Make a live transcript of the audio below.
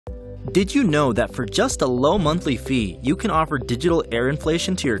Did you know that for just a low monthly fee, you can offer digital air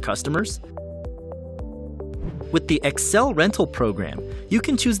inflation to your customers? With the Excel rental program, you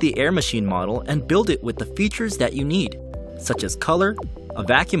can choose the air machine model and build it with the features that you need, such as color, a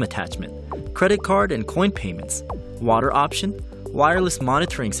vacuum attachment, credit card and coin payments, water option, wireless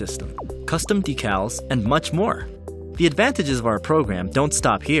monitoring system, custom decals, and much more. The advantages of our program don't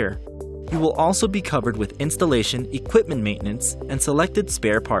stop here. You will also be covered with installation, equipment maintenance, and selected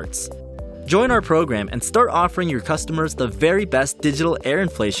spare parts. Join our program and start offering your customers the very best digital air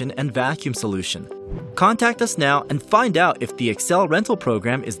inflation and vacuum solution. Contact us now and find out if the Excel rental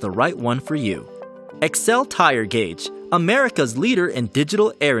program is the right one for you. Excel Tire Gauge, America's leader in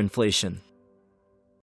digital air inflation.